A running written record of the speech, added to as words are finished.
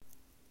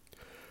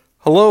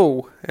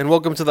Hello, and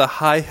welcome to the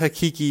Hi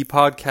Hakiki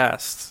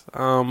podcast.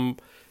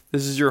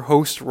 This is your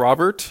host,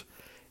 Robert,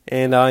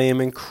 and I am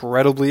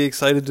incredibly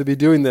excited to be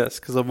doing this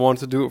because I've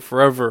wanted to do it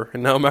forever,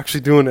 and now I'm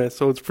actually doing it,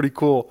 so it's pretty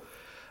cool.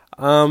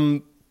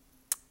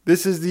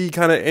 This is the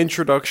kind of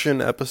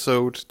introduction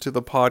episode to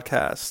the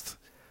podcast.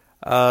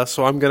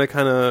 So I'm going to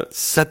kind of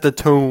set the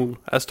tone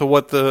as to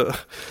what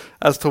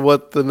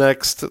the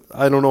next,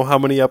 I don't know how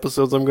many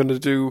episodes I'm going to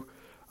do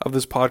of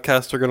this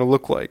podcast are going to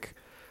look like.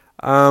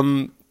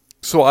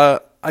 So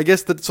I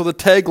guess the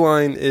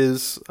tagline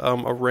is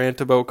a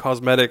rant about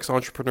cosmetics,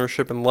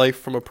 entrepreneurship, and life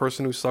from a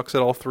person who sucks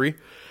at all three.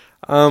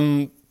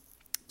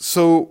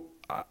 So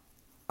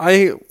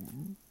I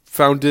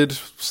founded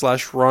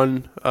 /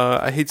 run.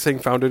 I hate saying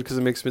founded because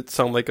it makes it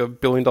sound like a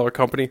billion-dollar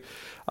company.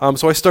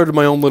 So I started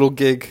my own little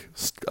gig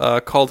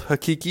called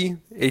Hakiki,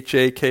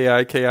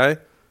 Hakiki.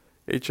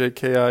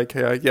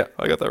 Hakiki. Yeah,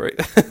 I got that right.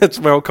 It's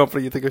my own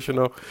company. You think I should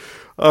know?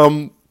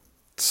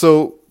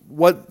 So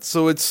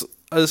it's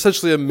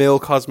essentially a male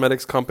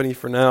cosmetics company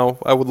for now.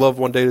 I would love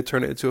one day to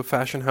turn it into a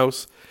fashion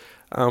house,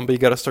 but you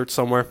got to start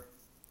somewhere.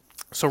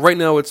 So right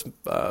now it's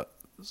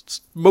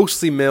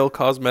mostly male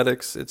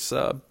cosmetics. It's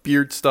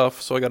beard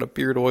stuff. So I got a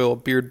beard oil, a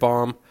beard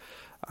balm.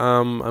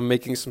 I'm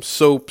making some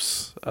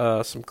soaps,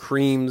 some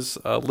creams,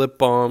 lip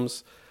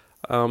balms.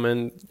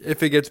 And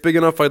if it gets big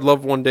enough, I'd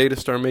love one day to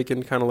start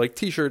making kind of like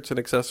t-shirts and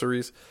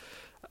accessories.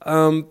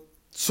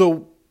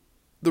 So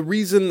the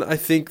reason I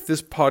think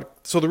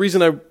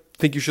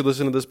you should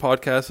listen to this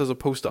podcast as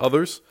opposed to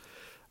others.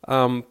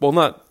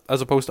 Not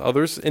as opposed to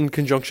others, in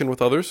conjunction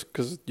with others,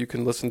 because you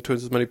can listen to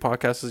as many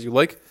podcasts as you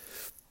like.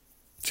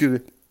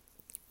 Excuse me.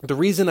 The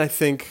reason I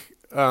think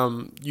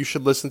you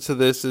should listen to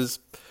this is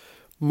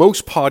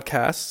most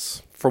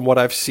podcasts, from what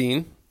I've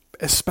seen,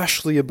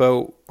 especially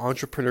about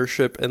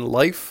entrepreneurship and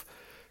life,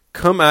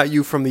 come at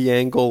you from the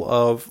angle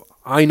of,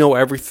 I know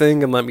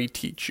everything and let me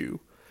teach you,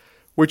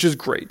 which is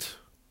great.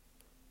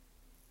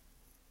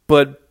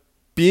 But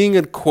being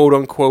a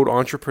quote-unquote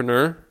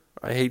entrepreneur,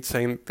 I hate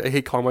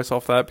calling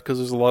myself that because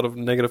there's a lot of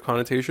negative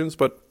connotations,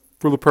 but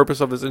for the purpose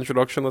of this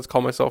introduction, let's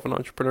call myself an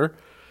entrepreneur.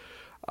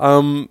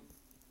 I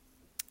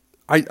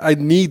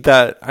need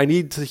that. I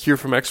need to hear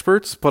from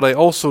experts, but I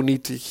also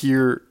need to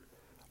hear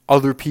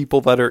other people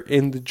that are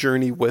in the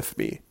journey with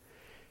me.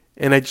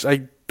 And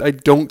I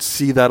don't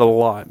see that a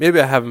lot.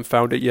 Maybe I haven't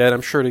found it yet.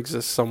 I'm sure it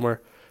exists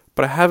somewhere,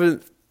 but I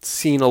haven't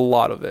seen a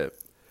lot of it.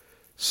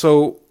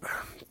 So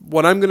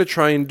what I'm going to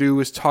try and do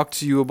is talk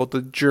to you about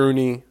the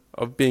journey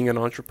of being an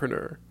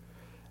entrepreneur.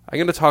 I'm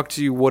going to talk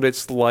to you what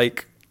it's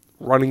like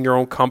running your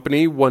own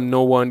company when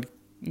no one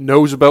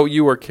knows about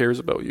you or cares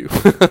about you.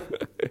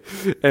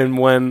 And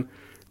when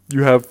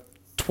you have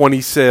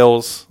 20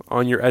 sales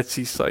on your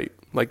Etsy site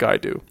like I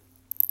do.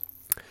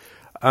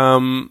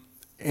 And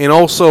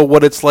also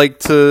what it's like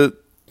to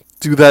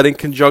do that in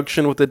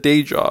conjunction with a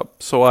day job.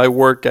 So I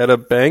work at a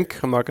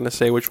bank. I'm not going to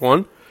say which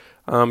one.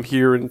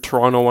 Here in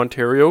Toronto,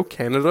 Ontario,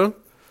 Canada.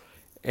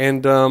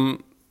 And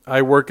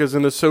I work as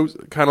an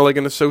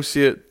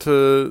associate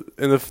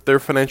in their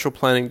financial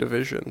planning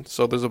division.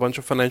 So there's a bunch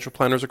of financial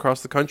planners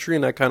across the country,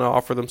 and I kind of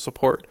offer them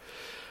support.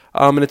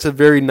 And it's a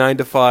very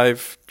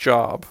 9-to-5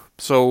 job.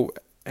 So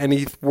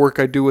any work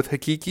I do with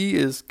Hakiki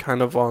is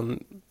kind of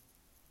on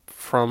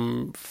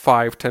from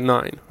 5 to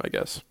 9, I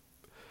guess.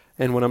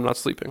 And when I'm not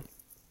sleeping,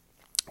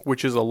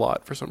 which is a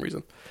lot for some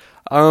reason.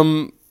 So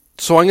I'm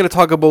going to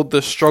talk about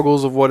the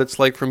struggles of what it's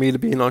like for me to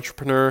be an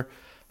entrepreneur,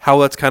 how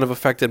that's kind of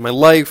affected my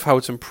life, how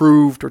it's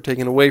improved or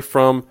taken away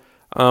from.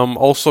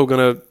 Also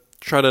going to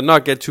try to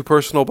not get too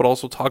personal, but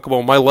also talk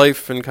about my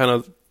life and kind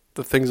of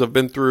the things I've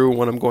been through,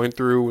 what I'm going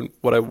through, and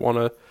what I want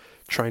to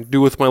try and do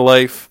with my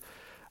life.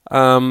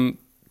 I'm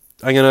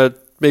going to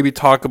maybe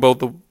talk about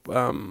the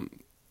kind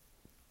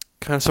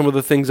of some of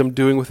the things I'm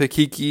doing with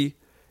Hakiki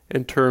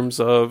in terms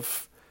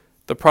of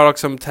the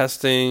products I'm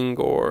testing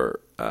or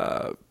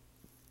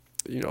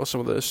some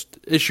of the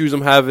issues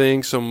I'm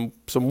having, some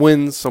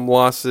wins, some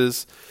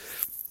losses.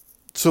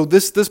 So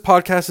this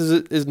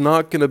podcast is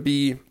not going to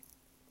be,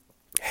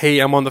 hey,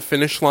 I'm on the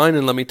finish line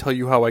and let me tell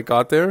you how I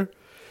got there.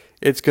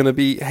 It's going to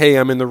be, hey,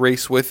 I'm in the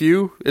race with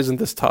you. Isn't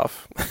this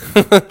tough?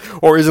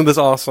 Or isn't this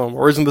awesome?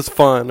 Or isn't this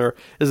fun? Or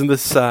isn't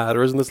this sad?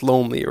 Or isn't this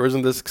lonely? Or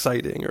isn't this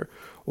exciting? Or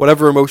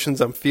whatever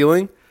emotions I'm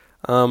feeling,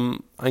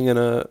 I'm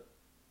gonna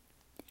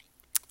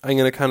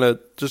kind of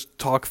just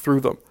talk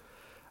through them.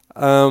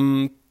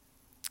 I'm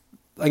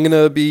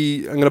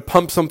gonna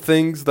pump some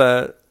things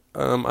that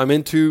I'm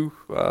into,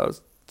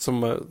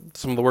 some of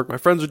the work my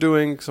friends are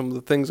doing, some of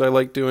the things I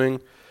like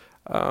doing,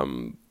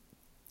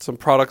 some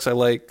products I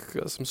like,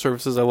 some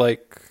services I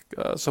like,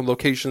 some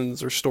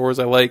locations or stores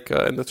I like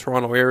in the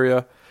Toronto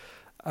area.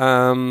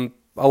 I'll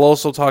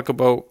also talk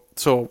about,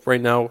 so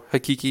right now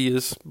Hakiki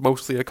is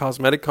mostly a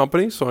cosmetic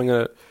company, so I'm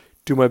gonna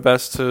do my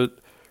best to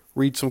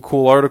read some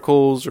cool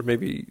articles or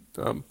maybe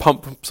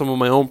pump some of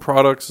my own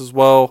products as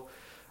well.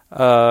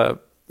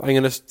 I'm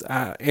going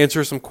to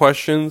answer some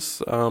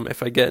questions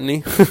if I get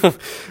any.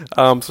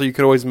 So you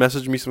can always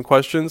message me some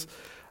questions.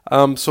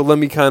 So let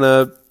me kind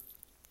of,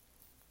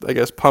 I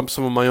guess, pump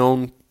some of my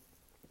own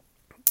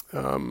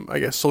I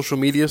guess, social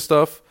media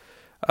stuff.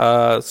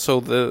 So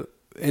the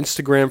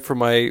Instagram for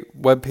my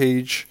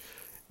webpage,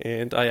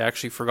 and I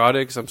actually forgot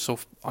it because I'm so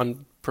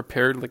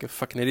unprepared, like a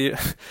fucking idiot.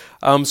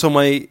 So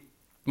my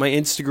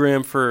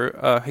Instagram for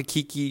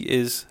Hakiki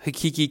is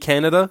Hakiki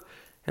Canada,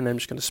 and I'm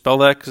just going to spell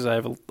that because I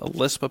have a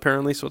lisp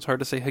apparently, so it's hard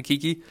to say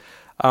Hakiki.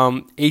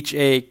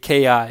 Hakiki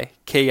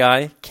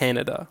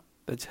Canada.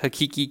 That's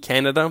Hakiki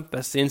Canada.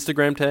 That's the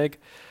Instagram tag,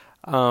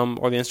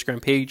 or the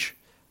Instagram page.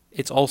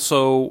 It's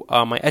also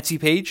my Etsy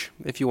page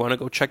if you want to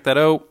go check that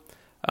out.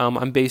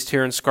 I'm based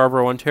here in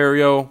Scarborough,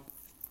 Ontario.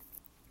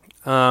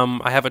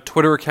 I have a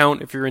Twitter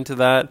account if you're into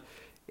that.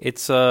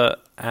 It's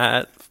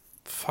at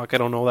fuck, I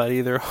don't know that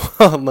either.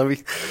 let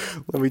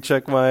me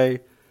check my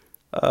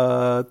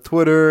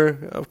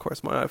Twitter. Of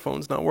course, my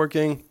iPhone's not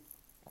working.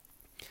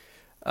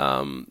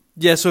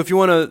 So if you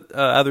want to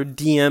either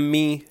DM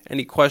me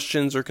any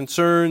questions or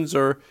concerns,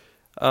 or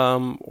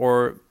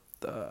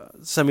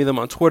send me them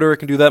on Twitter, I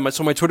can do that. My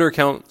Twitter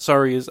account,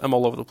 I'm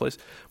all over the place.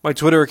 My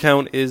Twitter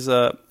account is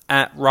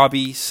at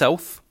Robbie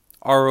South,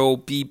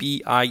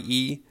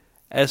 ROBBIESOUTH,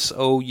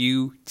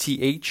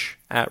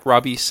 at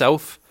Robbie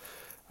South.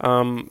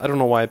 I don't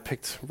know why I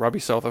picked Robbie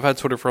South. I've had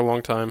Twitter for a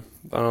long time.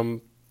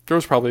 There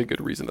was probably a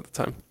good reason at the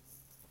time.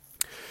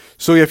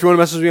 So yeah, if you want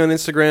to message me on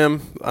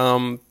Instagram,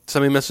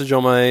 send me a message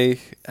on my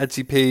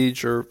Etsy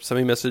page, or send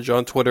me a message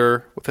on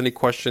Twitter with any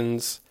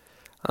questions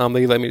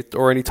that you let me,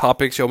 or any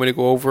topics you want me to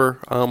go over.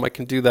 I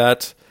can do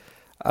that.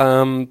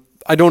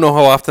 I don't know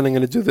how often I'm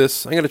going to do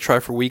this. I'm going to try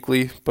for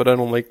weekly, but I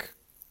don't like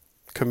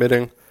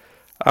committing.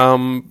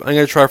 I'm going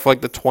to try for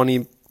like the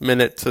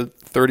 20-minute to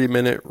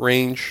 30-minute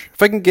range.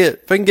 If I can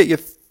get you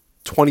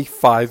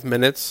 25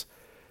 minutes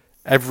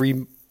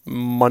every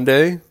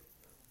Monday,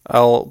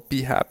 I'll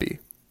be happy.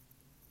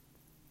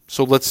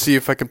 So let's see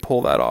if I can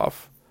pull that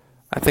off.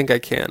 I think I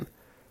can.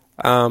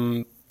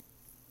 I'm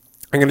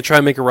going to try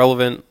and make it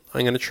relevant.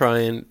 I'm going to try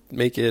and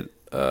make it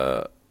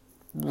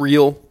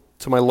real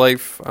to my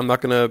life. I'm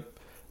not going to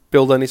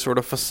build any sort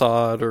of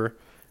facade or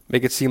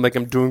make it seem like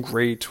I'm doing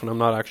great when I'm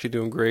not actually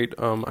doing great.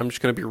 I'm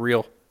just going to be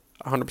real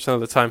 100% of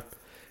the time.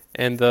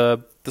 And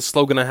the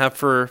slogan I have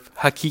for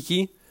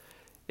Hakiki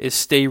is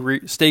stay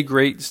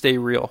great, stay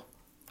real.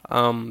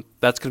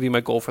 That's going to be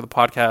my goal for the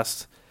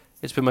podcast.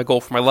 It's been my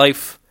goal for my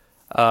life.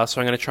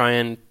 So I'm going to try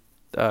and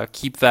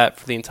keep that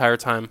for the entire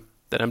time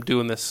that I'm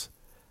doing this,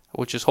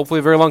 which is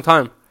hopefully a very long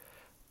time.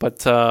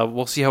 But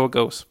we'll see how it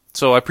goes.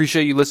 So I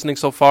appreciate you listening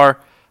so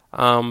far,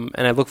 and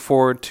I look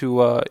forward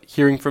to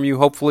hearing from you,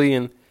 hopefully.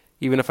 And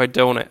even if I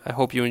don't, I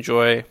hope you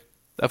enjoy.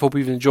 I hope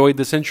you've enjoyed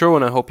this intro,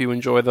 and I hope you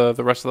enjoy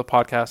the rest of the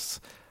podcasts.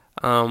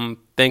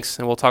 Thanks,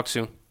 and we'll talk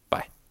soon.